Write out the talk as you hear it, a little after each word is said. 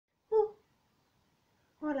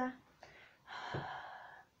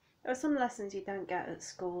But some lessons you don't get at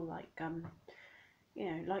school, like you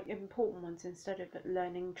know, like important ones, instead of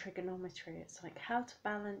learning trigonometry, it's like how to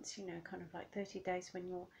balance, you know, kind of like 30 days when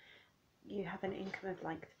you have an income of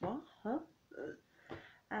like what, huh?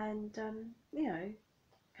 And you know,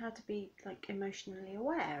 how to be like emotionally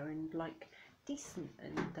aware and like decent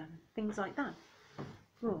and things like that.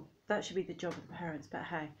 Well, that should be the job of parents, but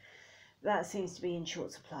hey, that seems to be in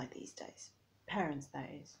short supply these days. Parents, that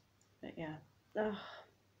is. But yeah,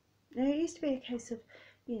 it used to be a case of,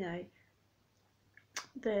 you know,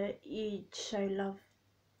 that you'd show love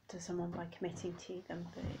to someone by committing to them,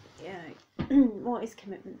 but yeah, what is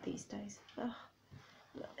commitment these days?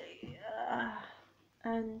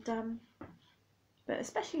 And but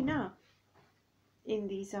especially now, in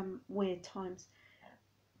these weird times,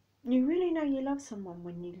 you really know you love someone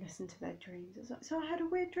when you listen to their dreams. It's like, so I had a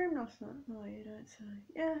weird dream last night. Oh, you don't say.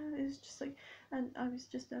 Yeah, it was just like, and I was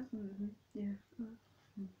just yeah.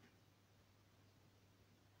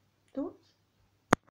 Thoughts?